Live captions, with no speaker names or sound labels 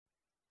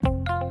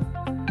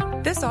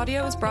This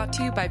audio is brought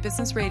to you by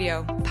Business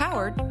Radio,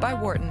 powered by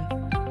Wharton.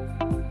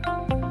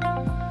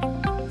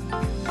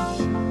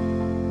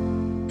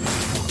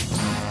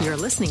 You're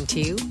listening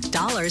to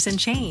Dollars and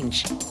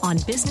Change on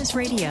Business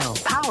Radio,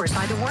 powered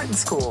by the Wharton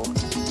School.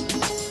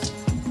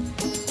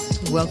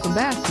 Welcome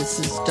back. This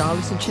is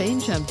Dollars and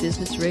Change on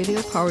Business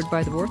Radio, powered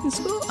by the Wharton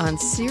School on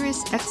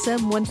Sirius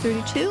XM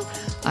 132.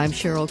 I'm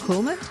Cheryl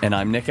Kuhlman. And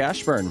I'm Nick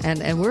Ashburn.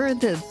 And we're in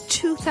the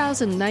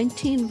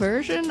 2019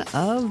 version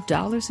of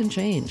Dollars and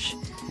Change.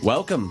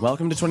 Welcome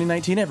to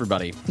 2019,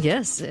 everybody.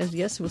 Yes.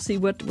 We'll see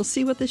what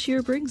this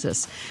year brings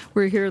us.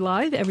 We're here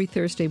live every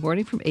Thursday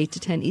morning from 8 to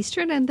 10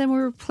 Eastern, and then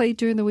we're played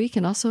during the week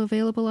and also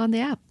available on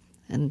the app.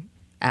 And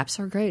apps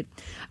are great.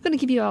 I'm going to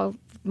give you all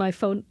my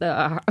phone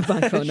number.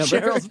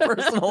 Cheryl's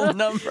personal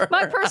number.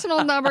 My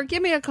personal number.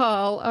 Give me a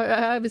call.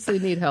 I obviously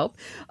need help.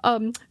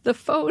 The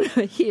phone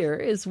here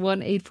is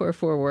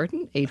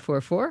 1-844-WHARTON,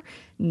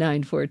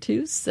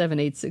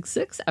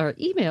 844-942-7866. Our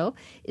email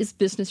is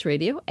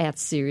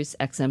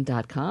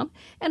businessradio@SiriusXM.com,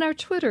 and our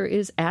Twitter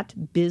is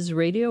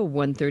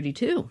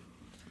 @BizRadio132.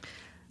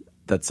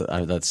 That's.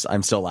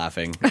 I'm still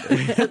laughing.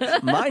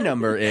 My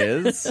number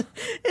is.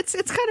 It's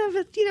kind of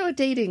a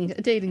dating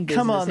business.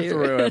 Come on here.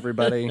 through,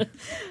 everybody.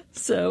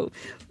 So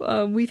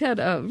we've had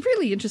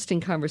really interesting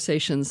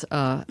conversations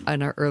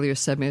in our earlier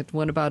segment.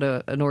 One about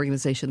an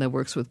organization that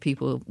works with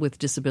people with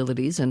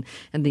disabilities and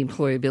the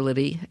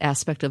employability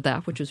aspect of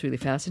that, which was really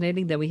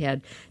fascinating. Then we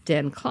had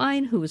Dan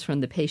Klein, who was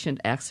from the Patient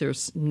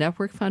Access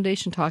Network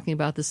Foundation, talking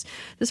about this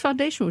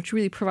foundation, which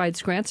really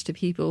provides grants to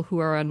people who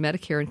are on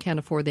Medicare and can't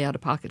afford the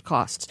out-of-pocket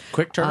costs.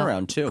 Quick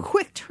turnaround, too.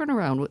 Quick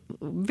turnaround,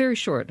 very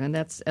short, and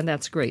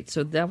that's great.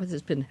 So that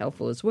has been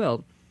helpful as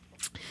well.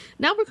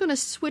 Now we're going to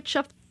switch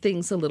up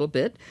things a little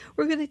bit.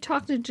 We're going to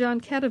talk to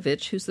John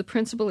Katovich, who's the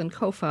principal and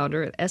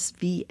co-founder at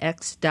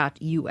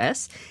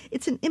svx.us.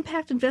 It's an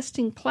impact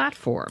investing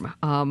platform,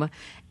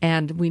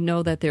 and we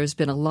know that there's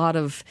been a lot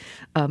of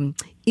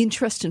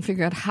interest in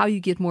figuring out how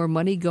you get more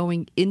money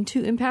going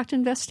into impact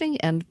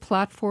investing, and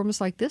platforms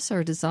like this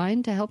are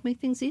designed to help make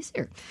things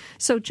easier.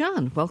 So,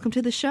 John, welcome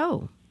to the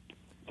show.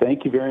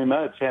 Thank you very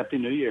much. Happy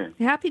New Year.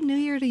 Happy New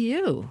Year to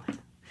you.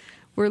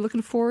 We're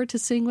looking forward to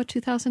seeing what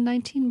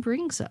 2019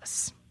 brings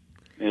us.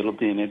 It'll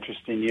be an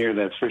interesting year,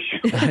 that's for sure.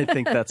 I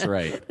think that's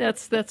right.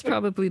 That's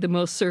probably the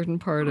most certain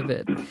part of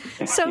it.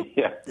 So,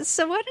 Yeah.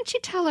 So why don't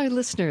you tell our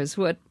listeners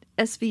what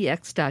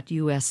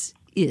svx.us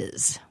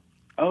is?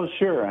 Oh,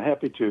 sure.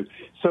 Happy to.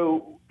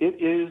 So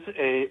it is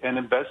an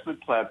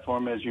investment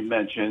platform, as you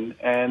mentioned,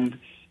 and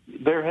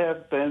there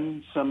have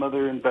been some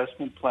other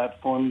investment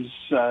platforms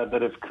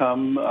that have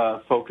come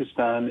focused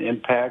on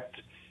impact.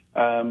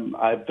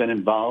 I've been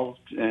involved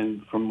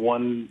from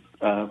one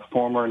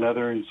form or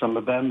another in some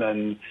of them,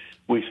 and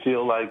we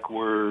feel like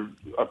we're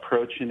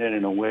approaching it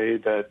in a way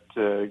that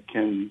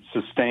can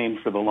sustain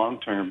for the long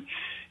term.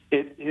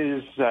 It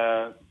is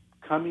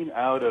coming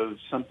out of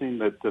something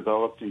that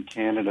developed in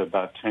Canada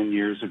about 10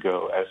 years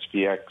ago,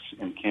 SVX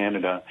in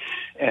Canada,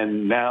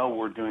 and now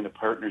we're doing a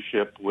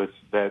partnership with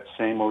that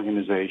same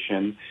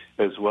organization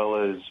as well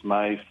as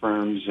my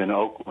firms in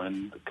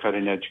Oakland,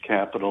 Cutting Edge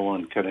Capital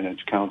and Cutting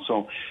Edge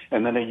Counsel,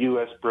 and then a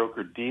U.S.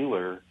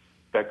 broker-dealer,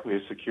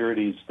 Beckwith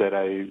Securities, that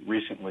I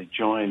recently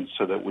joined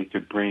so that we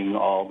could bring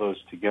all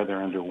those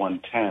together under one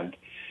tent,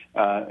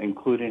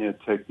 including a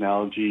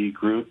technology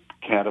group,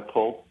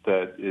 Catapult,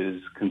 that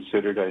is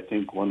considered, I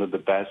think, one of the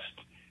best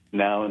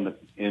now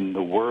in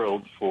the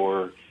world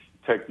for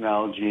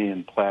technology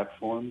and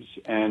platforms.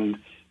 And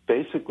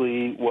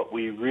basically what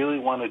we really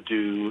want to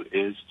do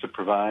is to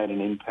provide an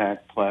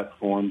impact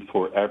platform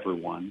for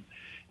everyone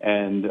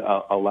and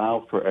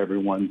allow for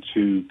everyone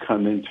to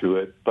come into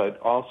it,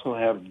 but also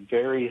have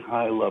very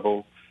high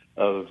level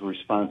of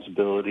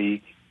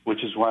responsibility,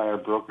 which is why our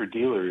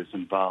broker-dealer is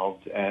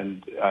involved.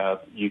 And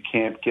you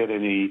can't get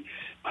any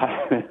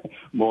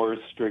more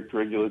strict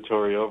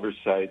regulatory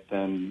oversight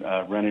than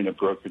running a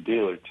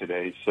broker-dealer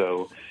today.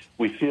 So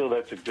we feel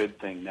that's a good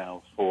thing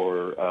now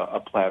for a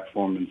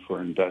platform and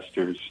for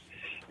investors.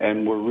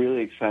 And we're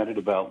really excited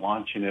about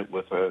launching it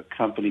with a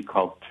company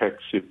called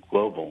TechSoup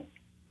Global.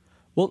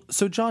 Well,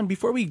 so John,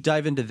 before we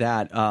dive into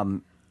that,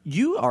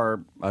 you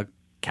are a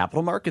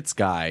capital markets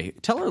guy.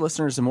 Tell our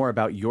listeners more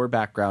about your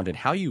background and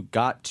how you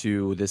got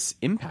to this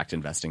impact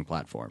investing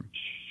platform.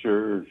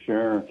 Sure.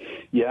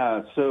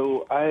 Yeah,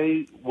 so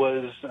I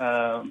was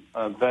a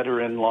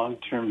veteran,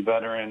 long-term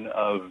veteran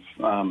of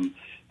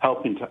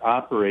helping to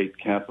operate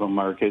capital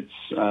markets,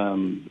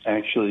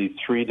 actually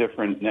 3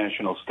 different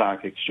national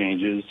stock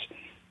exchanges,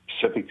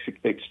 Pacific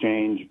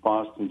Exchange,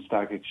 Boston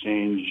Stock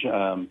Exchange.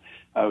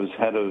 I was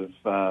head of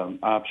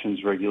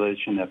options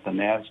regulation at the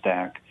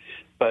NASDAQ.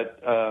 But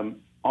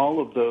all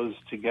of those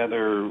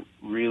together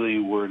really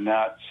were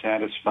not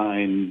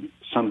satisfying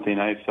something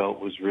I felt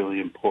was really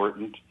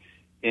important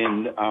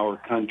in our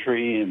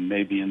country and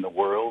maybe in the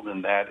world,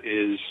 and that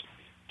is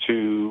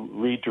to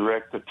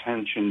redirect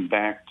attention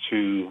back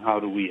to how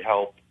do we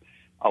help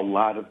a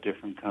lot of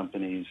different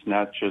companies,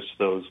 not just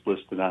those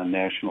listed on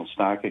national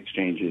stock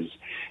exchanges,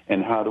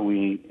 and how do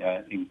we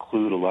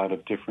include a lot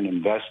of different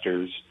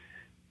investors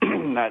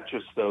not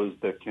just those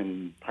that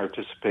can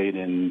participate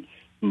in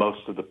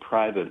most of the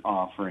private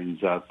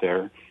offerings out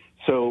there.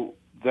 So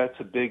that's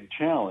a big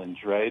challenge,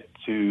 right,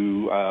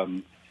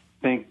 to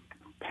think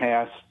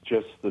past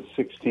just the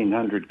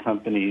 1,600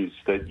 companies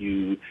that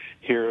you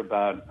hear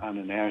about on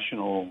a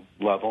national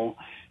level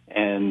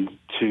and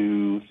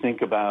to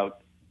think about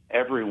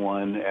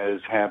everyone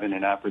as having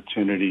an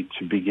opportunity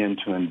to begin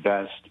to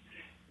invest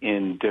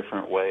in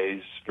different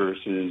ways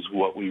versus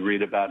what we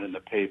read about in the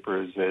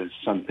papers as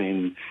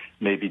something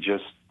maybe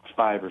just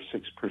 5 or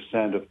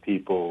 6% of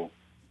people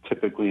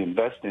typically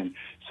invest in.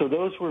 So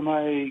those were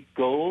my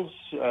goals,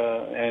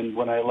 and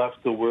when I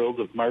left the world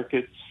of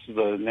markets,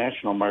 the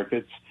national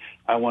markets,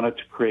 I wanted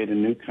to create a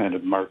new kind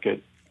of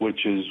market,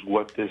 which is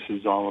what this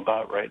is all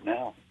about right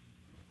now.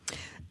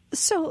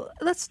 So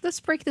let's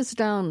break this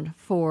down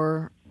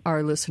for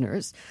our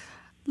listeners.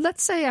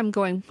 Let's say I'm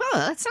going,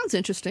 that sounds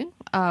interesting.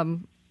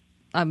 I'm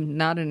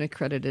not an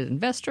accredited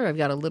investor. I've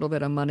got a little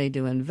bit of money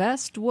to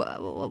invest.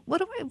 What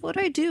do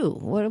I do?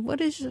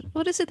 What is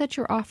it that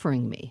you're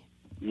offering me?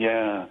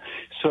 Yeah.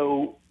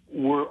 So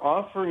we're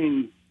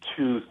offering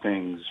two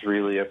things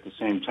really at the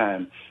same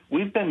time.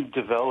 We've been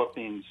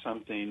developing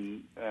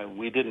something,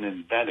 we didn't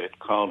invent it,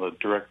 called a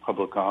direct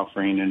public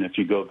offering. And if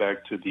you go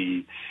back to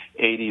the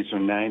 80s or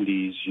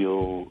 90s,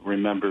 you'll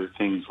remember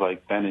things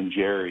like Ben &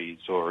 Jerry's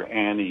or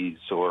Annie's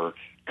or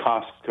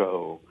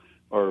Costco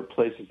or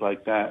places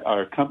like that,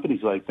 or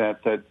companies like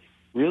that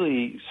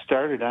really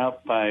started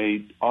out by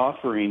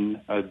offering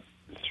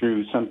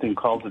through something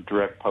called a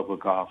direct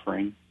public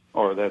offering,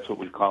 or that's what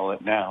we call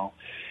it now.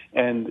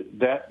 And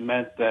that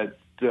meant that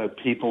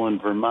people in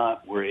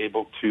Vermont were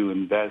able to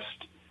invest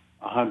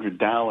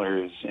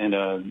 $100 in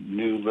a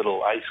new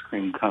little ice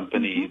cream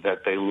company that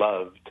they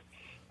loved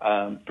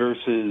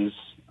versus,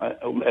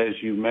 as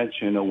you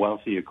mentioned, a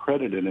wealthy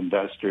accredited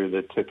investor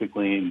that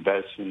typically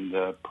invests in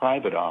the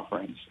private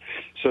offerings.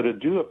 So to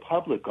do a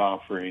public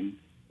offering,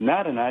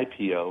 not an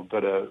IPO,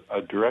 but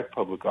a direct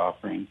public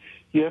offering,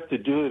 you have to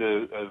do it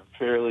a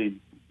fairly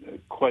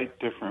quite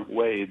different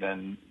way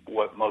than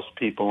what most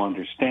people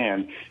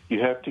understand. You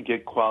have to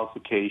get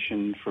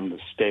qualification from the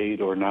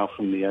state or now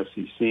from the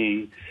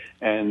SEC,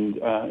 and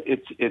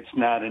it's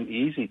not an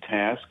easy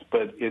task,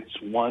 but it's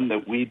one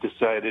that we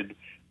decided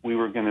we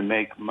were going to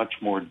make much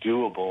more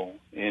doable.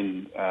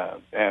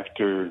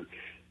 After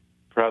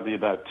probably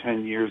about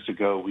 10 years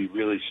ago, we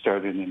really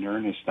started in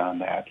earnest on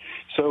that.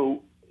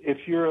 So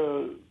if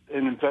you're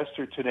an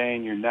investor today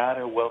and you're not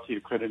a wealthy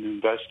accredited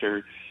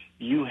investor,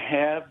 you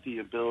have the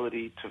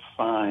ability to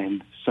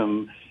find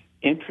some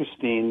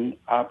interesting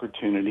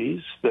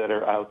opportunities that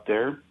are out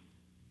there.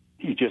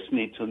 You just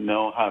need to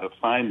know how to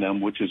find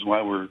them, which is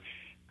why we're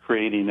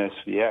creating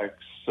SVX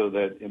so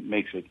that it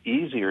makes it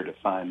easier to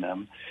find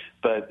them.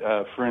 But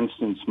for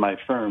instance, my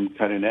firm,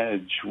 Cutting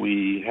Edge,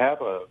 we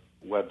have a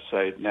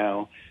website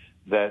now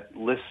that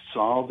lists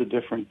all the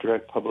different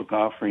direct public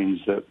offerings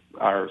that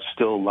are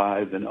still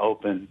live and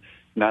open,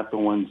 not the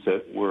ones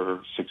that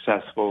were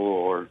successful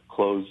or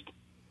closed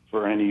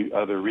for any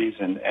other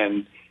reason.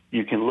 And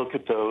you can look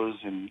at those,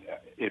 and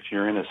if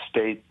you're in a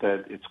state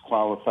that it's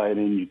qualified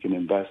in, you can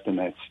invest in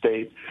that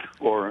state.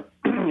 Or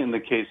in the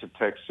case of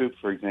TechSoup,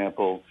 for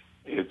example,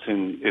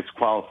 it's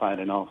qualified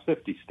in all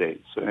 50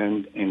 states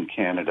and in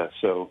Canada.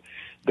 So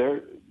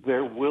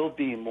there will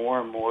be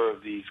more and more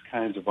of these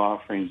kinds of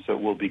offerings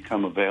that will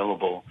become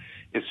available.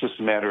 It's just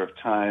a matter of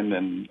time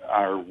and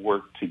our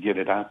work to get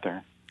it out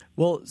there.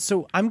 Well,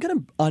 so I'm going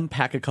to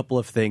unpack a couple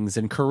of things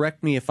and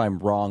correct me if I'm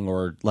wrong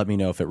or let me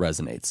know if it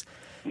resonates.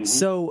 Mm-hmm.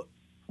 So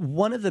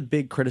one of the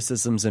big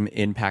criticisms in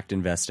impact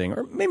investing,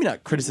 or maybe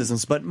not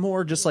criticisms, but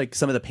more just like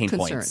some of the pain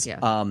points.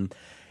 Yeah.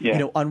 You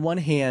know, on one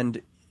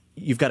hand,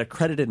 you've got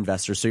accredited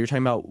investors, so you're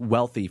talking about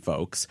wealthy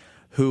folks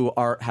who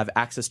have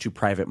access to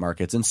private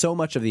markets. And so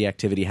much of the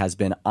activity has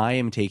been, I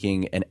am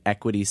taking an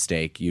equity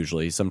stake,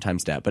 usually,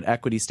 sometimes debt, but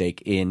equity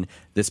stake in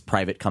this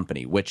private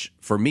company, which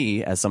for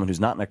me, as someone who's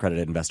not an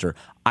accredited investor,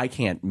 I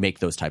can't make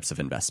those types of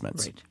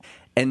investments. Right.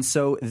 And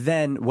so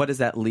then what does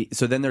that lead?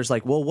 So then there's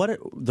like, well, what are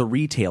the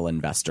retail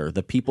investor,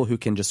 the people who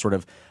can just sort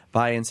of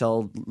buy and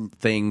sell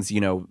things,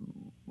 you know,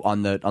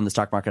 on the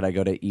stock market, I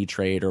go to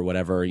E-Trade or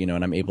whatever, you know,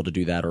 and I'm able to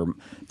do that, or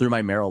through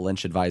my Merrill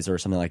Lynch advisor or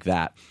something like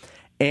that.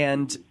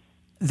 And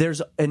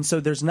so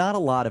there's not a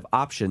lot of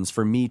options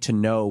for me to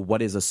know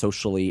what is a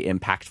socially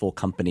impactful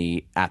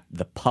company at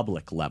the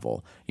public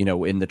level, you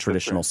know, in the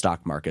traditional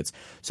stock markets.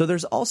 So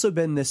there's also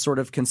been this sort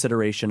of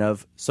consideration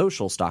of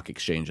social stock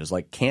exchanges.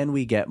 Like, can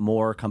we get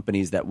more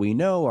companies that we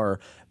know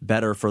are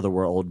better for the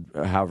world,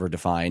 however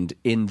defined,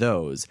 in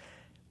those?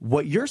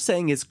 What you're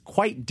saying is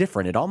quite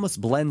different. It almost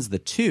blends the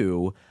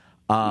two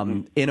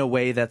in a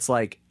way that's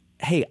like,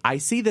 hey, I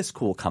see this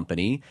cool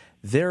company.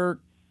 They're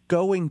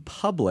going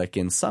public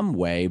in some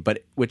way,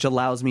 but which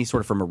allows me sort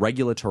of from a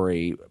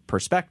regulatory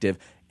perspective,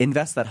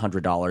 invest that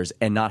 $100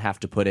 and not have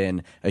to put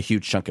in a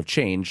huge chunk of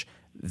change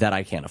that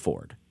I can't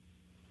afford.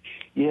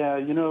 Yeah,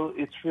 you know,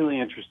 it's really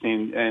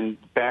interesting. And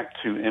back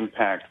to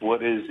impact,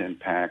 what is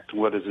impact?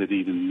 What does it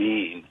even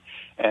mean?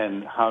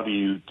 And how do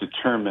you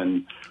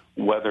determine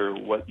whether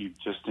what you've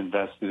just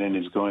invested in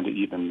is going to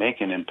even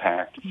make an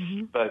impact.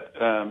 But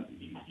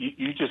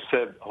you just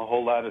said a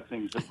whole lot of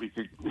things that we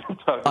could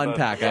talk about.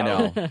 Unpack, I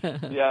know.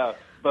 Yeah,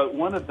 but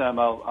one of them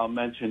I'll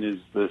mention is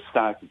the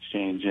stock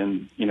exchange.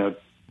 And,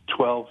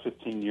 12,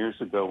 15 years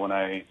ago, when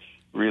I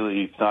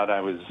really thought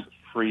I was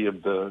free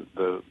of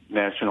the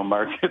national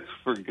markets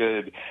for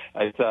good,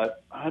 I thought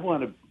I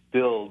want to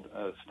build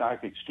a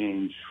stock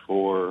exchange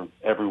for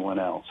everyone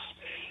else.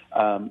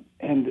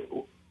 And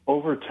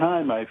over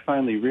time, I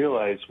finally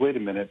realized, wait a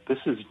minute, this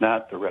is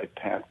not the right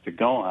path to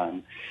go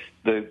on.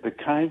 The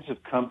kinds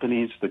of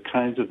companies, the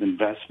kinds of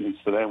investments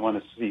that I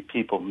want to see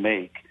people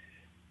make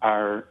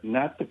are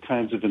not the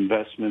kinds of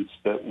investments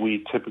that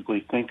we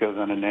typically think of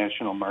in a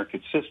national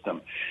market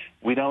system.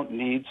 We don't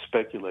need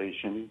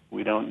speculation.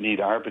 We don't need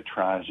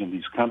arbitrage in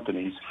these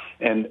companies.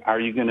 And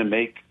are you going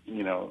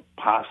to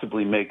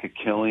possibly make a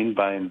killing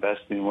by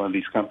investing in one of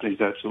these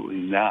companies? Absolutely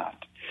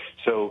not.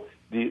 So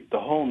the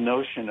whole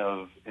notion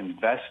of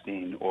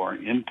investing or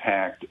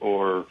impact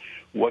or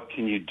what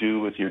can you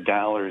do with your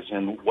dollars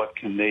and what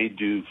can they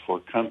do for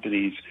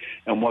companies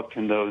and what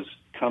can those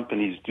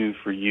companies do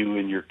for you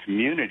and your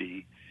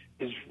community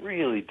is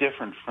really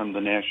different from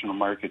the national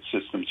market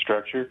system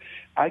structure.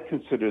 I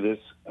consider this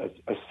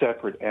a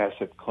separate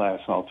asset class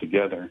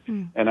altogether,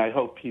 and I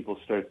hope people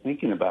start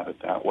thinking about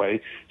it that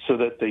way so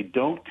that they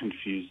don't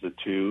confuse the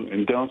two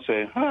and don't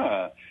say,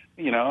 I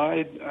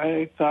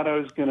thought I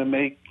was going to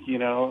make,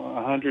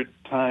 100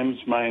 times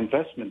my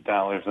investment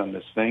dollars on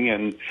this thing,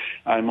 and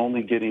I'm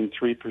only getting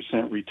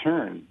 3%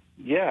 return.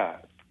 Yeah,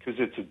 because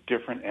it's a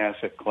different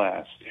asset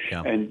class.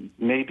 Yeah. And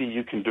maybe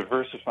you can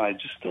diversify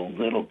just a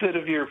little bit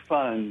of your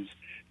funds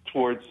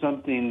towards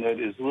something that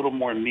is a little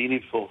more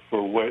meaningful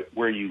for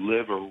where you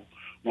live or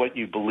what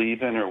you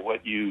believe in or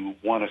what you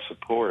want to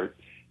support.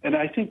 And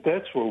I think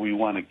that's where we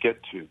want to get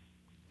to.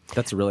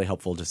 That's a really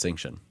helpful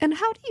distinction. And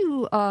how do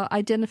you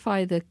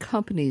identify the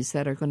companies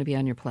that are going to be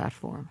on your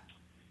platform?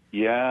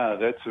 Yeah,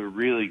 that's a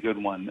really good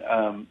one.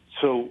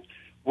 So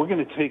we're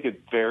going to take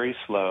it very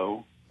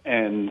slow,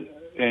 and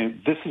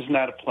this is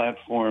not a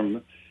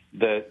platform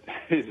that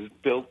is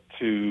built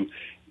to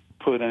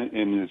put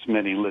in as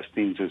many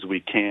listings as we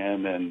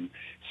can and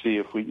see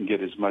if we can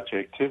get as much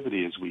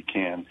activity as we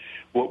can.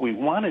 What we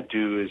want to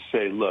do is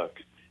say, look,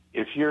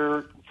 if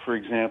you're, for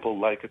example,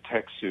 like a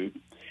TechSoup,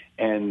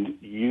 and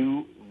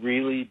you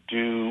really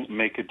do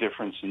make a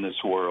difference in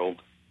this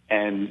world,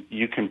 and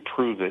you can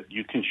prove it,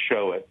 you can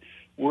show it,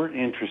 we're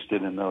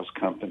interested in those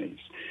companies.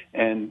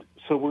 And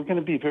so we're going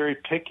to be very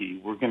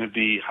picky. We're going to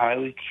be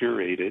highly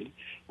curated.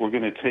 We're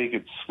going to take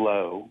it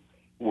slow.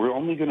 We're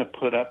only going to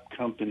put up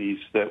companies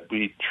that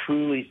we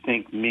truly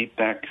think meet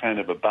that kind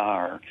of a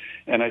bar.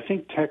 And I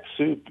think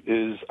TechSoup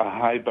is a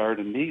high bar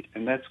to meet,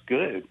 and that's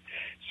good.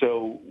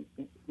 So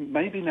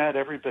maybe not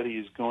everybody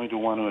is going to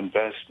want to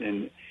invest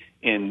in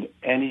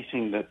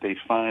anything that they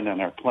find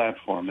on our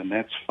platform, and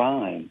that's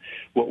fine.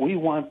 What we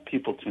want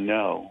people to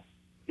know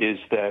is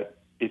that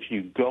if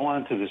you go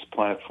onto this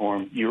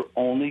platform, you're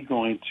only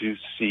going to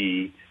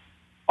see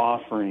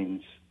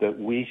offerings that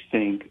we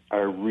think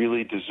are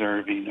really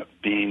deserving of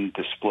being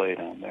displayed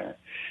on there.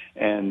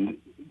 And,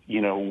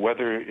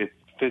 whether it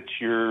fits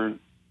your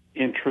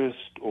interest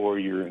or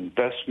your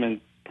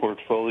investment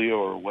portfolio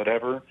or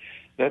whatever,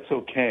 that's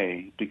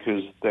okay,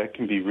 because that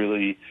can be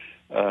really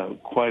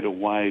quite a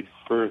wide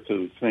berth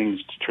of things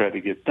to try to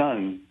get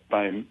done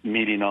by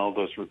meeting all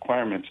those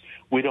requirements.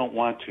 We don't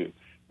want to.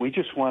 We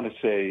just want to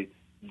say,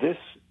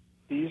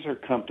 these are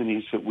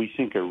companies that we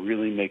think are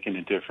really making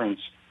a difference.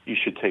 You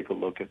should take a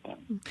look at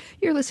them.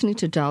 You're listening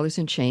to Dollars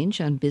and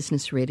Change on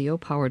Business Radio,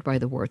 powered by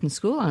the Wharton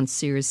School on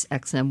Sirius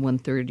XM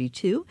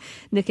 132.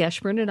 Nick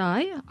Ashburn and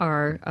I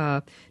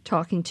are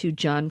talking to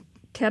John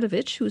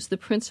Katovich, who's the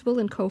principal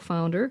and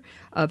co-founder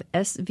of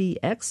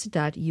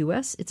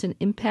SVX.us. It's an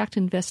impact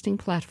investing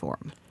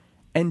platform.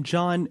 And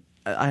John,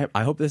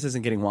 I hope this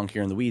isn't getting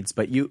wonkier in the weeds,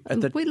 but we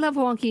love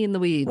wonky in the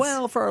weeds.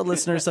 Well, for our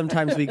listeners,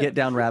 sometimes we get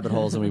down rabbit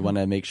holes and we want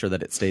to make sure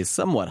that it stays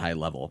somewhat high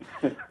level.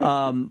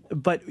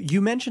 But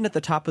you mentioned at the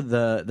top of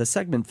the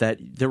segment that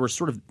there were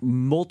sort of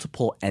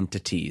multiple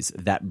entities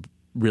that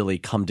really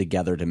come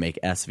together to make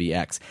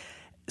SVX.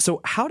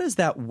 So how does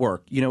that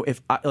work?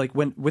 If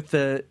with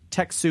the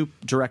TechSoup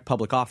direct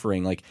public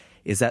offering,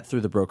 is that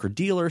through the broker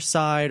dealer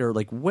side, or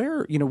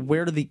where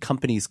do the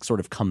companies sort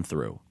of come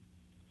through?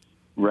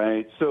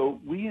 Right. So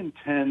we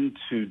intend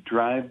to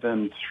drive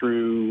them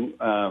through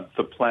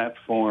the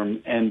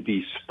platform and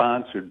be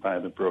sponsored by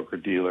the broker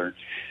dealer.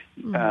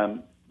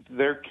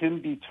 There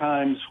can be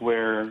times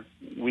where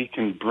we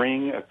can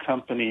bring a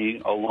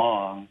company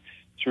along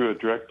through a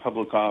direct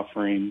public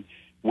offering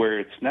where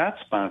it's not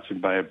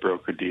sponsored by a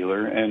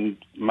broker-dealer, and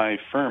my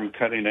firm,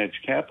 Cutting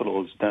Edge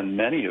Capital, has done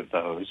many of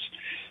those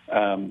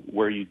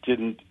where you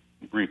didn't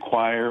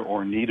require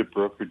or need a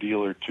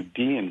broker-dealer to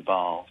be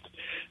involved.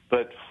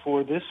 But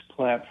for this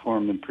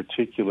platform in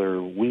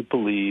particular, we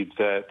believe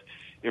that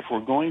if we're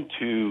going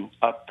to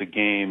up the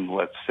game,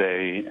 let's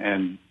say,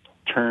 and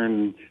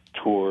turn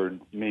toward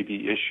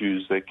maybe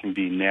issues that can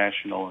be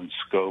national in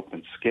scope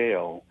and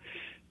scale,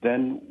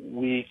 then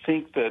we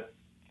think that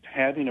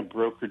having a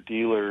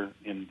broker-dealer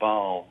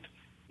involved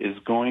is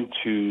going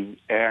to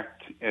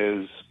act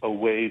as a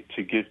way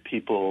to give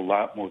people a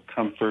lot more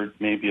comfort,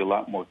 maybe a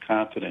lot more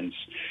confidence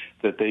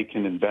that they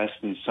can invest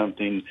in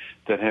something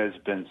that has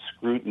been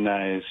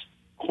scrutinized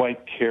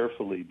quite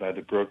carefully by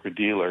the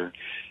broker-dealer,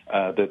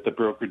 that the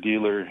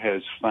broker-dealer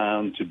has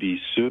found to be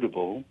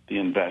suitable, the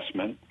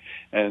investment,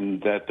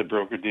 and that the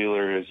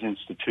broker-dealer has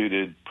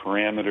instituted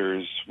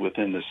parameters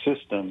within the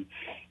system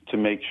to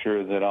make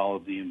sure that all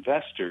of the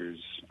investors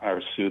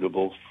are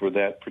suitable for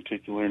that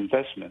particular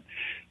investment.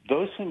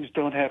 Those things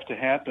don't have to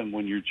happen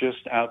when you're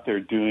just out there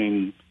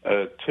doing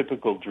a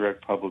typical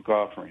direct public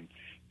offering.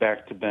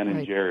 Back to Ben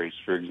and Jerry's,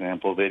 for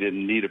example, they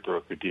didn't need a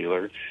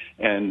broker-dealer,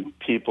 and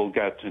people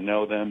got to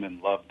know them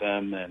and love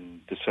them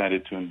and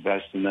decided to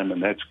invest in them,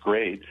 and that's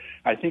great.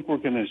 I think we're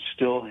going to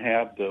still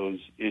have those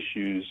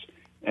issues,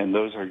 and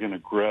those are going to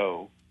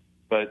grow.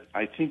 But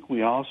I think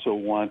we also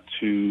want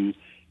to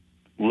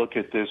look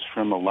at this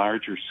from a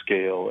larger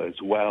scale as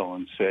well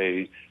and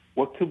say,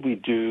 what could we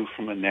do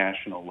from a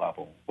national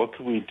level? What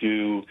could we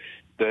do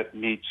that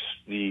meets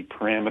the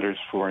parameters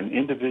for an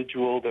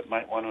individual that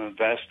might want to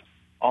invest,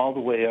 all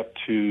the way up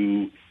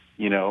to,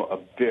 a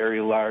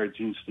very large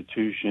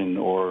institution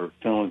or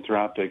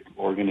philanthropic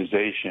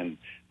organization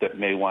that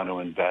may want to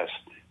invest?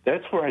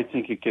 That's where I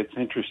think it gets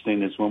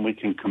interesting, is when we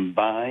can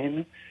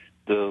combine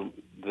the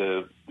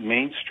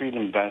Main Street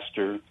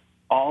investor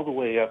all the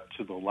way up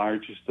to the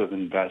largest of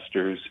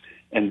investors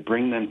and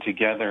bring them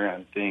together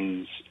on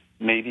things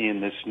maybe in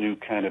this new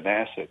kind of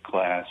asset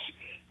class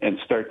and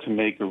start to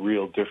make a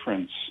real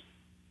difference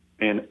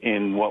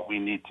in what we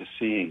need to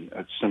see,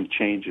 some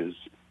changes,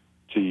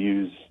 to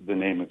use the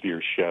name of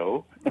your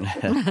show.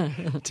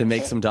 To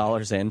make some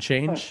dollars and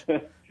change?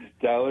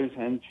 Dollars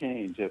and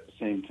change at the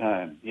same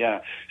time,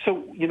 yeah. So,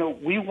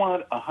 we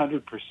want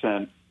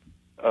 100%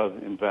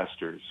 of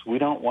investors. We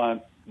don't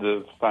want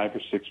the 5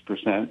 or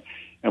 6%,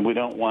 and we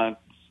don't want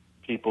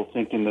people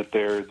thinking that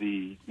they're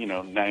the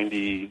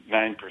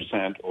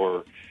 99%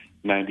 or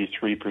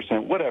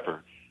 93%,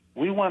 whatever.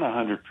 We want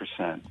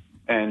 100%,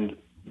 and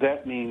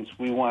that means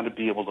we want to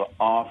be able to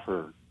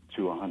offer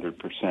to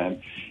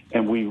 100%,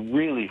 and we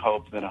really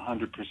hope that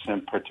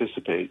 100%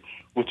 participate,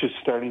 which is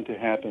starting to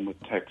happen with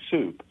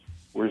TechSoup.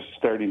 We're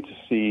starting to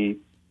see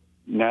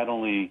not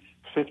only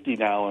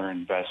 $50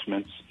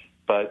 investments,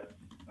 but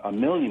 $1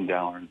 million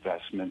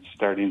investments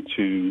starting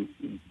to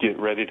get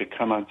ready to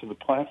come onto the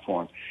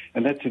platform.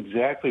 And that's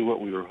exactly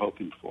what we were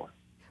hoping for.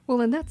 Well,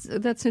 and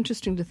that's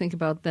interesting to think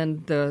about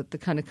then, the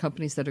kind of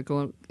companies that are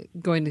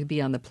going to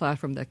be on the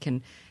platform that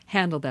can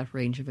handle that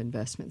range of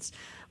investments.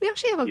 We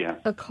actually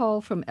have a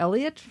call from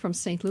Elliot from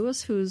St.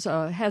 Louis, who's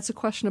has a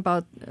question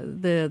about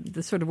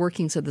the sort of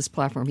workings of this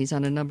platform. He's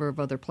on a number of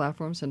other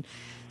platforms, and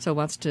so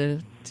wants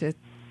to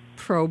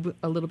probe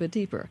a little bit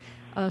deeper.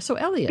 So,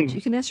 Elliot,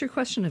 you can ask your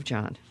question of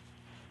John.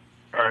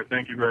 All right,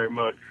 thank you very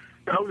much.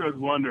 I was just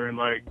wondering,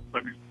 like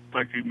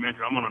you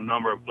mentioned, I'm on a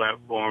number of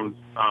platforms.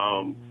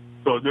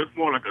 So is this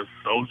more like a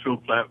social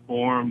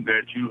platform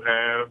that you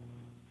have,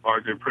 or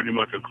is it pretty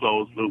much a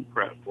closed-loop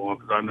platform?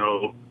 Because I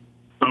know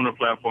some of the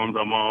platforms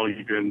I'm on,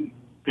 you can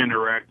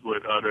interact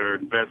with other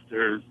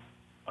investors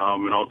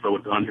and also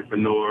with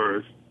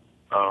entrepreneurs.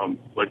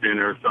 But then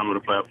there are some of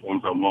the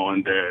platforms I'm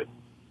on that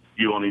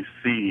you only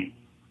see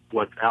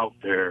what's out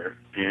there,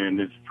 and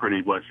it's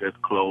pretty much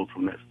just closed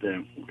from that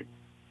standpoint.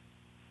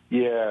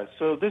 Yeah,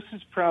 so this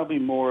is probably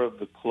more of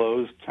the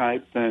closed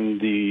type than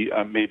the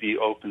maybe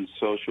open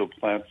social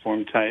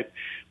platform type.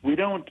 We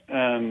don't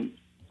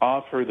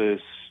offer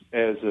this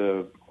as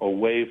a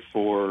way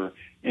for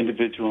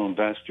individual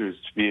investors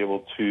to be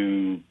able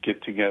to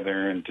get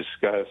together and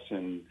discuss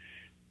and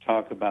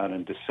talk about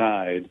and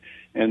decide.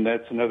 And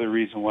that's another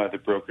reason why the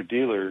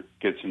broker-dealer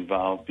gets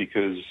involved,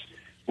 because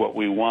what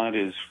we want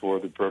is for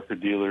the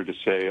broker-dealer to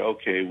say,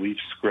 okay, we've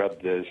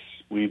scrubbed this.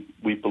 We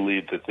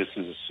believe that this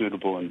is a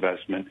suitable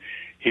investment.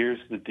 Here's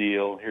the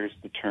deal. Here's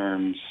the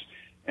terms.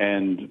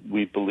 And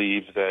we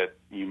believe that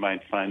you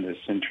might find this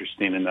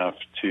interesting enough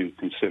to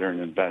consider an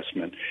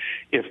investment.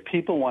 If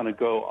people want to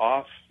go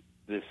off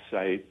this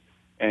site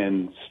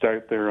and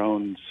start their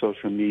own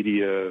social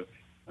media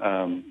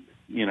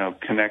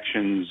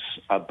connections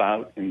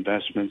about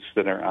investments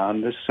that are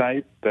on this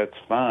site, that's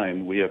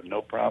fine. We have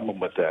no problem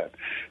with that.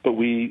 But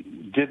we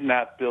did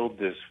not build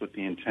this with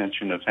the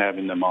intention of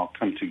having them all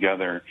come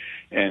together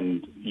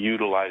and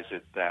utilize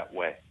it that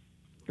way.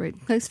 Great.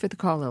 Thanks for the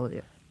call,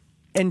 Elliot.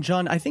 And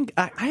John, I think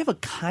I have a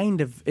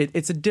kind of,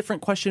 it's a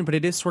different question, but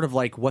it is sort of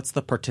like, what's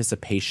the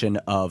participation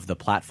of the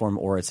platform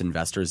or its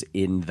investors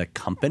in the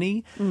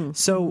company?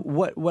 So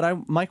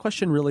my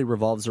question really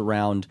revolves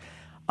around,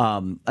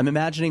 I'm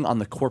imagining on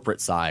the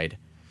corporate side,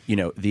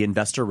 the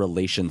investor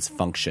relations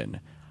function.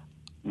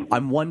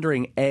 I'm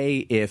wondering, A,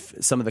 if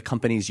some of the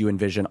companies you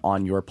envision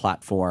on your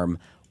platform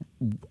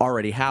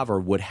already have or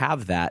would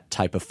have that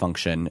type of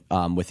function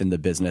within the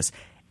business.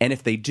 And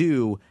if they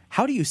do,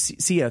 how do you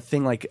see a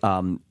thing like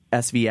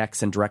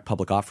SVX and direct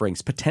public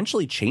offerings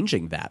potentially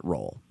changing that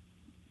role?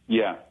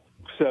 Yeah.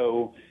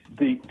 So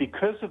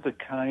because of the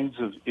kinds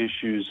of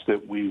issues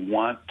that we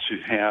want to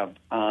have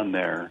on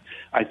there,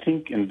 I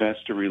think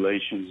investor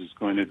relations is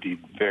going to be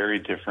very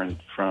different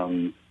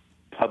from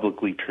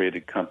publicly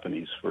traded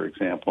companies, for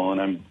example.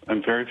 And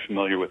I'm very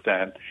familiar with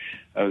that.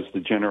 I was the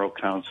general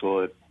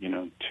counsel at,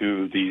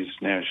 two of these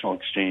national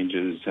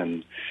exchanges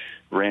and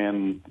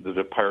ran the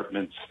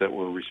departments that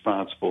were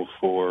responsible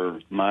for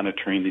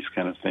monitoring these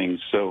kind of things.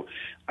 So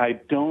I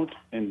don't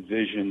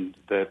envision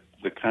that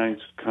the kinds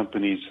of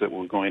companies that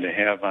we're going to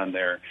have on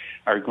there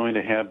are going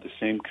to have the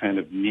same kind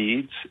of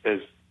needs as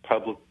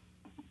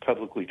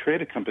publicly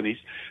traded companies.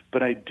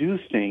 But I do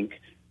think,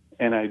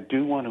 and I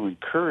do want to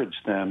encourage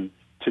them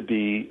to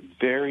be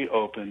very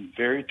open,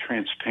 very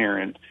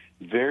transparent,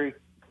 very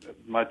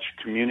much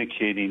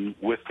communicating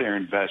with their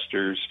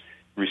investors,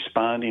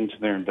 responding to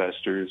their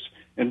investors.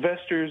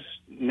 Investors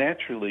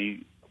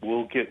naturally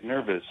will get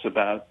nervous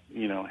about,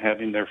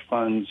 having their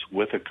funds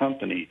with a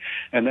company,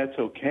 and that's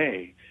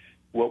okay.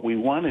 What we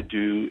want to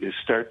do is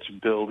start to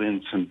build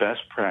in some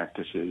best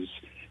practices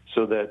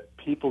so that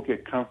people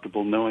get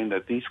comfortable knowing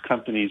that these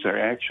companies are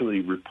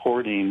actually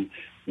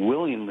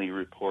willingly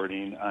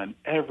reporting on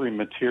every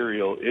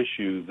material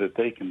issue that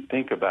they can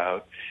think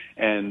about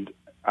and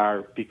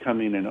are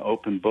becoming an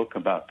open book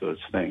about those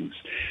things.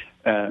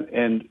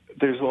 And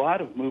there's a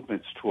lot of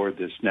movements toward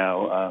this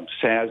now.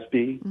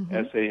 SASB,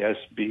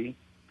 SASB,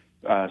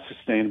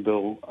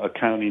 Sustainable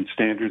Accounting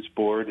Standards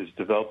Board, is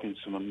developing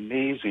some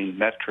amazing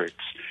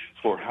metrics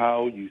for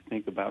how you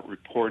think about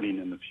reporting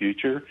in the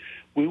future.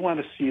 We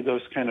want to see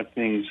those kind of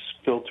things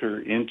filter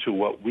into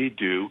what we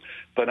do,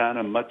 but on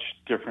a much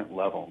different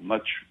level,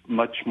 much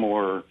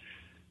more,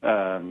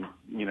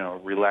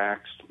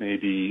 relaxed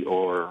maybe,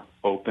 or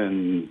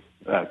open,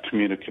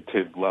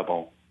 communicative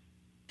level.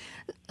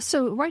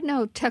 So right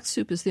now,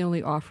 TechSoup is the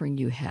only offering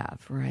you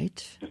have,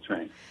 right? That's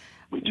right.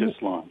 We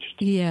just launched.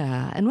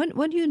 Yeah. And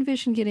when do you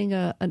envision getting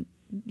the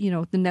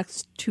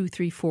next 2,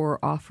 3, 4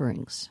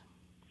 offerings?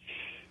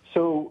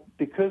 So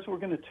because we're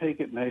going to take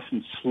it nice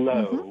and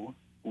slow,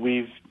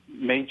 we've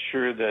made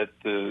sure that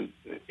the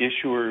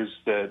issuers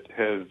that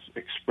have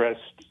expressed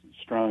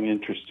strong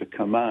interest to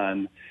come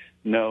on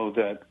know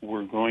that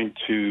we're going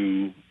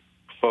to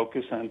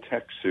focus on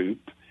TechSoup,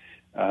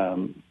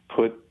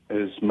 put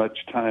as much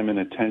time and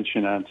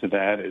attention onto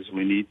that as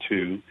we need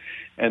to,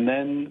 and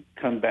then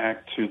come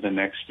back to the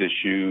next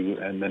issue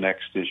and the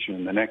next issue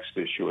and the next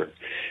issuer.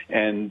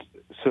 And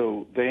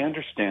so they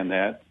understand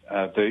that.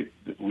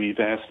 We've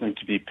asked them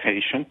to be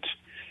patient.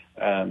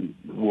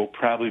 We'll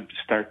probably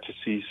start to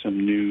see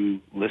some new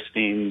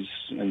listings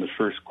in the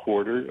first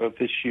quarter of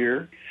this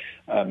year,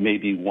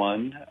 maybe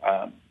one.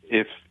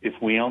 If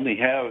we only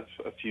have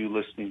a few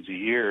listings a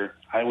year,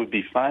 I would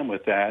be fine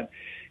with that.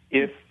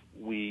 If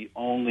we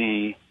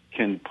only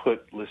can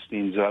put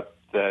listings up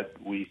that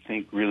we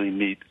think really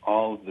meet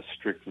all of the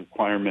strict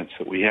requirements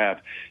that we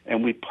have,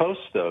 and we post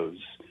those.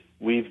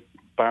 We've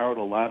borrowed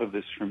a lot of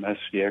this from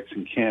SVX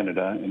in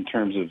Canada in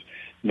terms of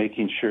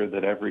making sure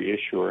that every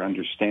issuer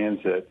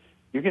understands that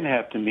you're going to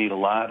have to meet a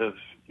lot of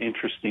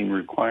interesting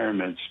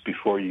requirements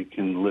before you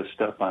can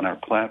list up on our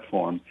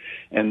platform.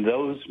 And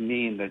those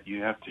mean that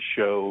you have to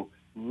show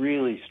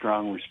really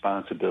strong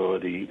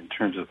responsibility in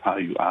terms of how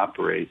you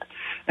operate.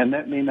 And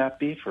that may not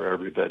be for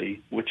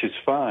everybody, which is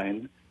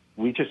fine.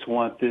 We just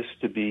want this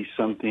to be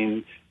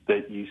something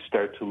that you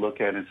start to look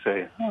at and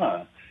say,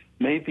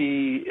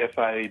 maybe if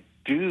I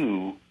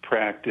do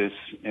practice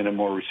in a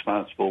more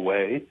responsible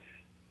way,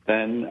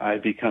 then I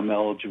become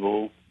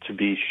eligible to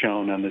be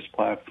shown on this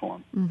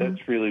platform.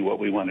 That's really what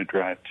we want to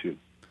drive to.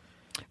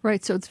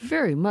 Right. So it's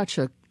very much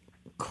a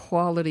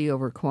quality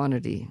over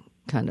quantity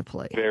kind of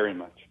play. Very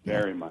much.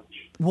 Very much.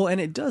 Well,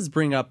 and it does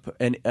bring up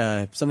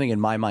something in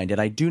my mind, and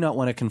I do not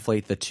want to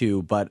conflate the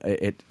two, but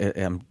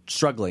I'm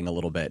struggling a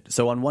little bit.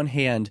 So on one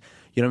hand,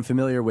 I'm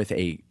familiar with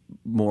a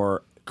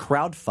more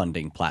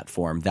crowdfunding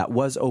platform that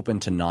was open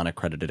to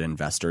non-accredited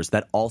investors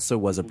that also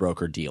was a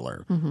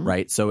broker-dealer,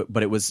 right? So,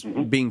 but it was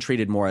being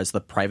treated more as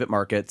the private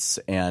markets,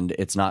 and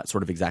it's not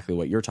sort of exactly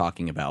what you're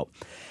talking about.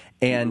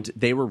 And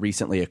they were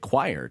recently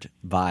acquired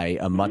by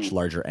a much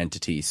larger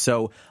entity.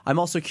 So I'm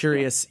also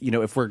curious,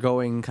 if we're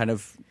going kind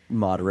of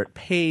moderate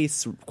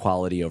pace,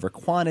 quality over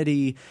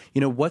quantity,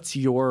 what's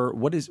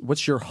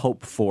your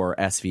hope for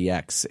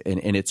SVX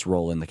in its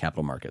role in the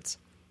capital markets?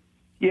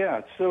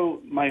 Yeah,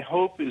 so my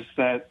hope is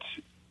that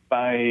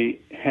by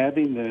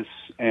having this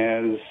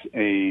as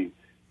a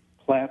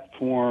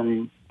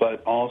platform,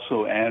 but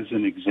also as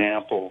an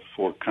example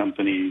for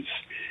companies,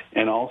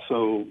 and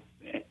also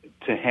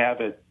to have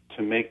it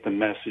to make the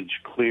message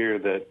clear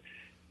that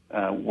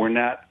we're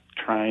not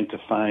trying to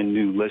find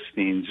new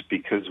listings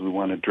because we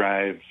want to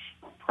drive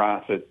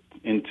profit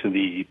into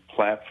the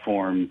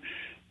platform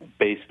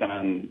based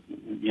on,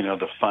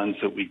 the funds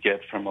that we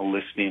get from a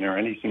listing or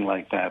anything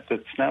like that.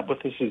 That's not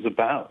what this is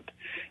about.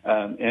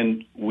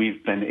 And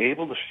we've been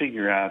able to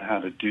figure out how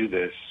to do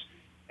this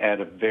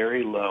at a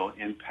very low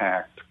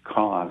impact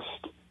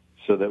cost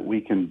so that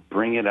we can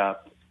bring it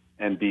up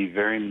and be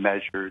very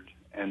measured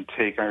and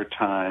take our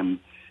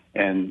time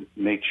and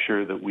make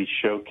sure that we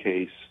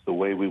showcase the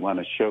way we want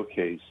to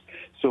showcase.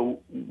 So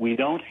we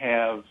don't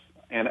have,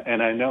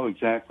 and I know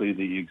exactly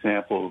the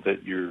example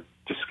that you're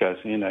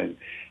discussing. I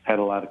had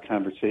a lot of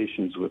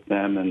conversations with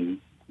them and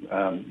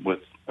with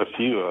a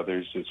few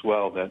others as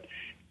well that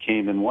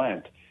came and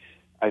went.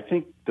 I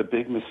think the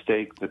big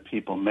mistake that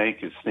people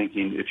make is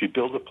thinking if you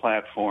build a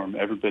platform,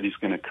 everybody's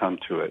going to come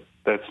to it.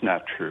 That's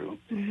not true.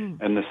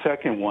 Mm-hmm. And the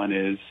second one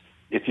is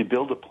if you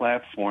build a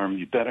platform,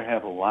 you better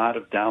have a lot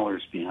of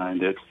dollars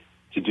behind it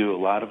to do a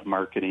lot of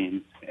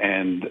marketing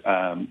and,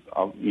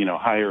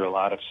 hire a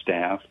lot of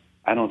staff.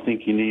 I don't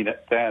think you need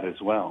that as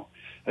well.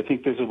 I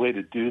think there's a way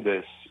to do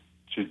this,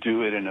 to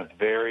do it in a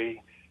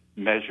very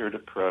measured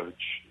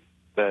approach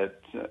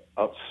that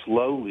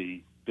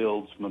slowly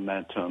builds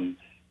momentum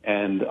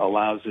and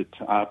allows it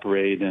to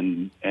operate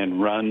and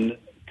run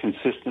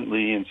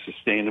consistently and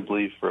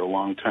sustainably for a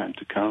long time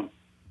to come.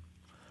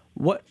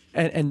 What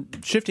and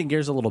shifting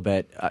gears a little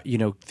bit,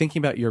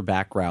 thinking about your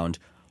background,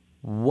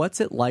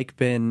 what's it like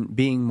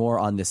being more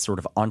on this sort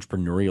of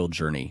entrepreneurial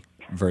journey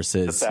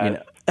versus,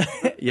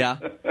 yeah?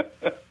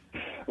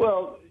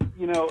 Well,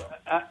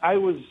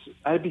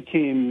 I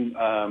became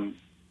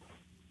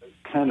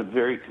kind of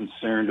very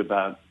concerned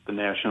about the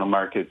national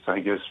markets, I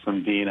guess,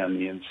 from being on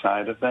the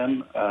inside of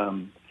them.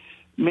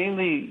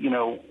 Mainly,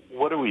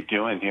 what are we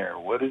doing here?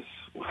 What is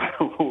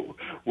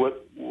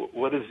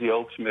the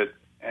ultimate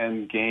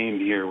end game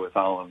here with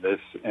all of this?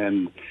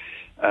 And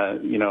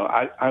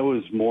I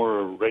was more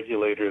a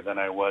regulator than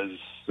I was,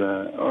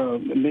 or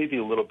maybe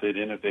a little bit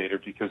innovator,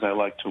 because I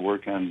like to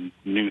work on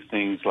new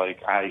things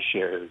like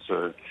iShares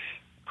or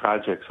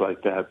projects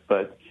like that.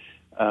 But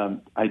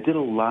I did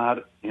a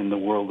lot in the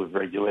world of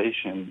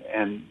regulation,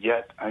 and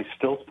yet I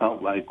still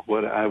felt like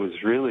what I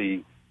was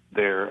really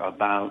there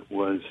about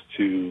was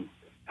to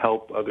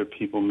help other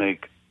people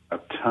make a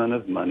ton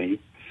of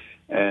money,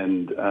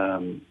 and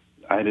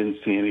I didn't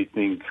see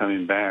anything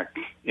coming back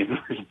in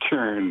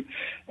return.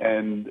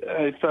 And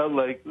I felt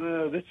like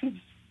this is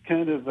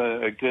kind of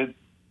a good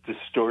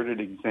distorted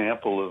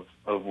example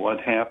of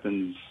what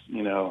happens,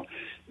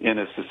 in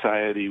a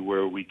society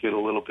where we get a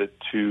little bit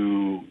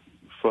too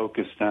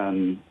focused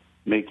on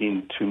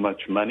making too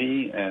much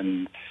money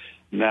and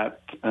not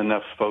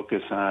enough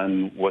focus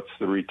on what's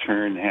the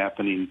return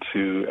happening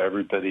to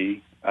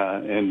everybody.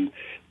 And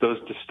those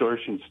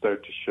distortions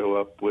start to show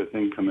up with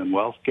income and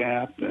wealth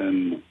gap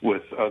and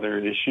with other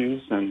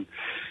issues. And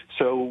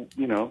so,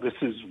 this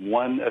is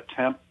one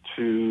attempt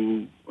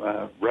to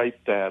right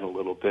that a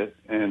little bit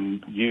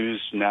and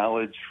use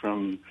knowledge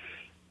from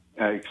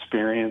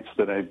experience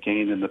that I've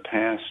gained in the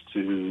past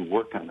to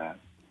work on that.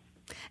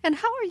 And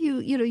how are you,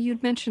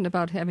 you'd mentioned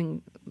about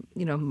having,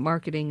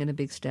 marketing and a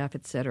big staff,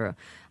 et cetera.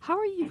 How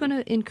are you going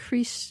to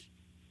increase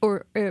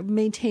or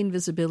maintain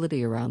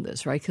visibility around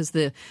this, right? Because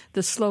the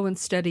slow and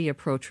steady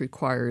approach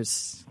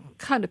requires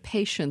kind of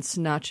patience,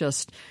 not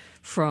just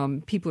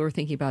from people who are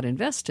thinking about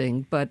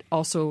investing, but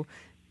also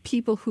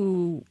people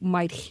who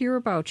might hear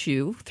about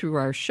you through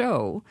our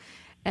show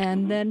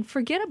and then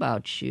forget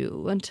about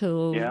you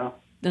until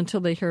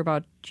they hear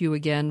about you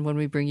again when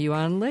we bring you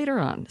on later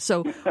on.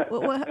 So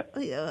how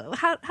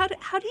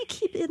do you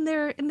keep it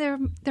in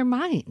their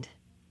mind?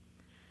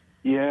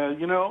 Yeah,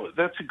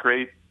 that's a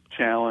great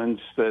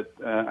challenge that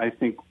I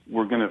think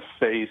we're going to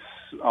face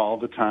all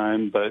the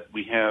time, but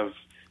we have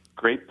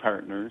great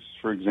partners.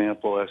 For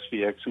example,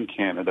 SVX in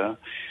Canada.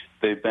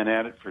 They've been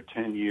at it for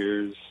 10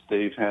 years.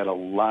 They've had a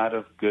lot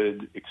of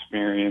good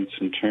experience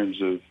in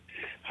terms of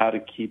how to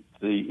keep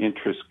the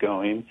interest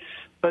going.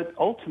 But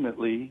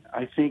ultimately,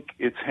 I think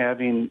it's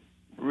having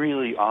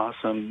really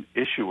awesome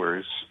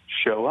issuers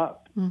show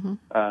up.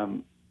 Mm-hmm.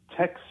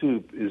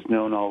 TechSoup is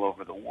known all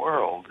over the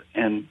world,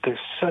 and they're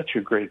such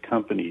a great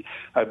company.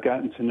 I've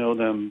gotten to know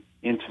them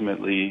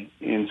intimately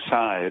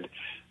inside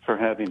for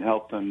having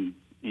helped them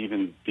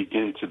even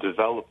begin to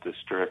develop this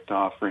direct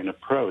offering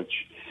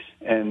approach.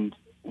 And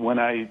when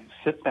I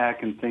sit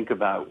back and think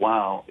about,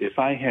 wow, if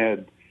I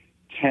had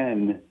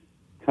 10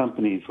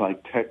 companies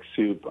like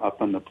TechSoup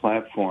up on the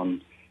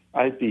platform,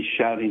 I'd be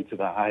shouting to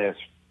the highest,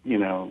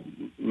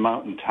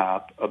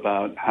 mountaintop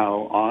about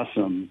how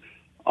awesome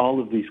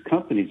all of these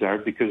companies are,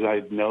 because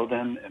I know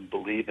them and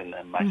believe in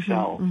them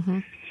myself. Mm-hmm.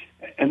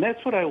 And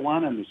that's what I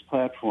want on this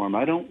platform.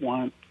 I don't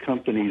want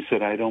companies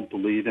that I don't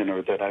believe in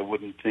or that I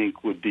wouldn't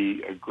think would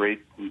be a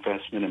great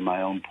investment in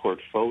my own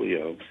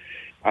portfolio.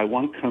 I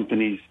want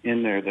companies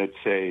in there that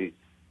say,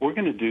 we're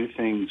going to do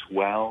things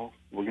well,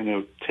 we're going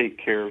to take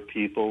care of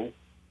people,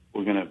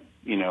 we're going to,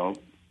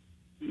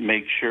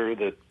 make sure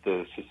that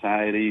the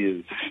society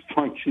is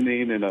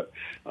functioning in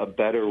a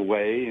better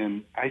way.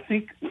 And I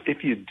think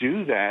if you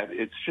do that,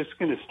 it's just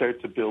going to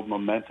start to build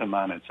momentum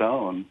on its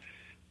own.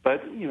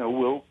 But,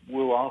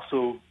 we'll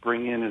also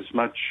bring in as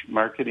much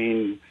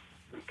marketing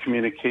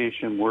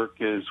communication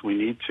work as we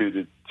need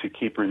to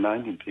keep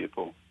reminding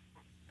people.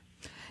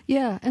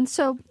 Yeah, and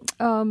so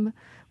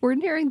we're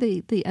nearing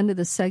the end of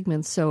the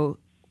segment, so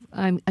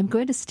I'm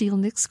going to steal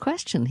Nick's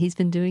question. He's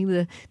been doing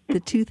the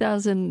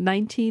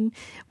 2019.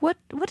 What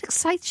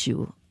excites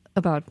you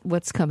about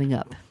what's coming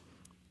up?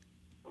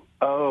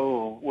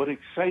 Oh, what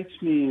excites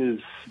me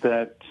is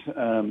that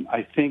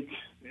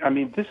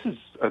this is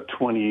a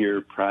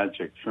 20-year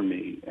project for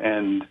me.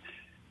 And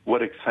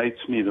what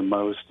excites me the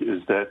most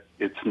is that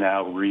it's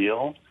now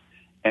real.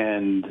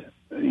 And,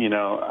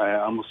 I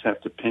almost have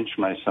to pinch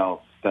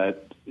myself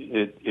that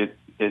it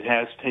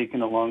has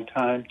taken a long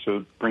time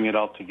to bring it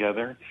all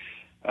together.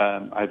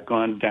 I've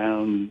gone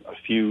down a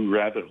few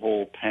rabbit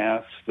hole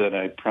paths that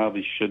I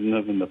probably shouldn't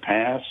have in the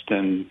past.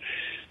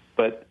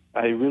 But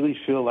I really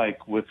feel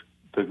like with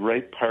the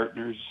right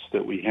partners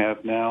that we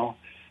have now,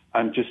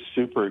 I'm just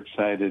super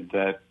excited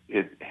that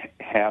it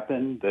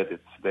happened, that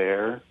it's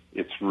there,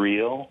 it's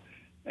real,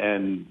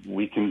 and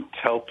we can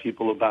tell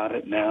people about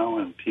it now,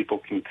 and people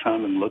can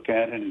come and look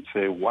at it and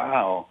say,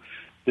 wow,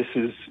 this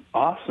is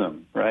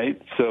awesome,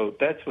 right? So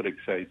that's what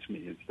excites me,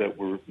 is that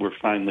we're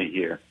finally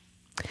here.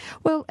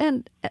 Well,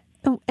 and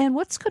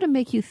what's going to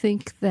make you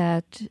think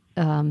that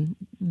putting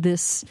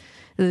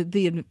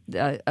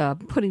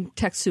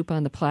TechSoup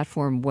on the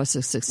platform was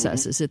a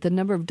success? Mm-hmm. Is it the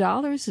number of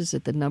dollars? Is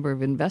it the number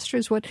of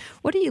investors? What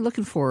are you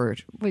looking for?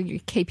 What are your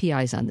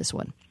KPIs on this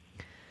one?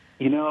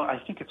 I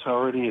think it's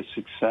already a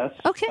success.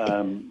 Okay.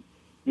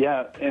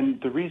 Yeah,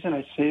 and the reason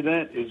I say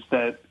that is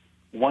that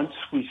once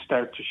we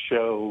start to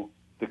show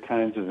the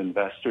kinds of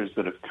investors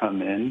that have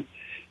come in,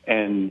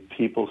 and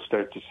people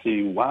start to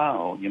see,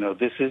 wow,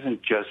 this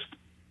isn't just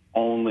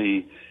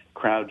only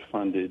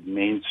crowd-funded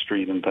Main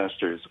Street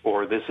investors,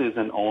 or this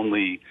isn't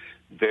only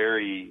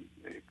very,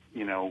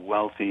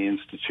 wealthy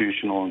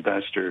institutional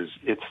investors.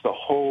 It's the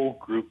whole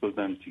group of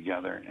them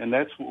together, and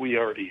that's what we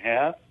already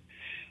have.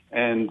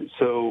 And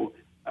so,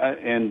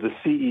 and the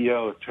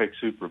CEO of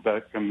TechSoup,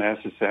 Rebecca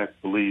Massasak,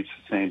 believes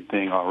the same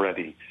thing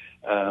already.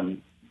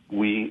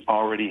 We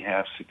already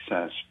have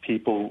success.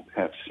 People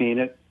have seen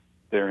it.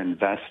 They're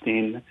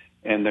investing,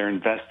 and they're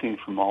investing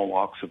from all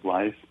walks of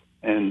life,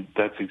 and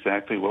that's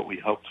exactly what we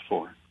hoped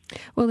for.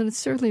 Well, and it's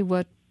certainly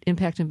what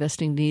impact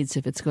investing needs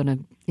if it's going to,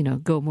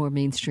 go more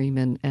mainstream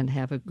and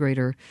have a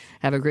greater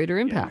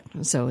impact.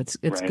 Yeah. So it's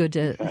right. Good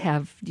to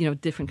have,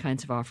 different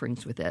kinds of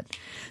offerings with it.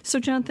 So,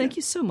 John, thank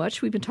you so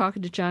much. We've been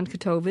talking to John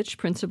Katovich,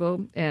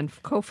 principal and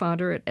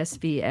co-founder at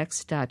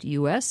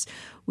svx.us.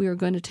 We are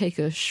going to take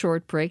a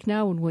short break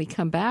now. When we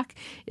come back,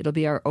 it'll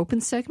be our open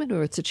segment,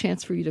 or it's a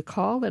chance for you to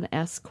call and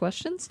ask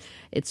questions.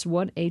 It's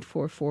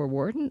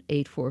 1-844-WARDEN,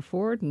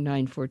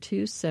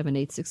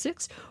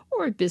 844-942-7866,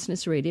 or at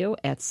Business Radio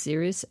at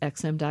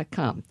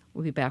SiriusXM.com.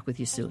 We'll be back with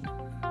you soon.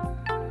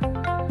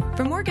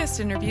 For more guest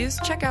interviews,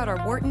 check out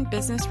our Wharton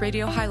Business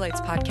Radio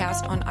Highlights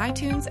podcast on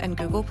iTunes and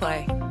Google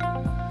Play.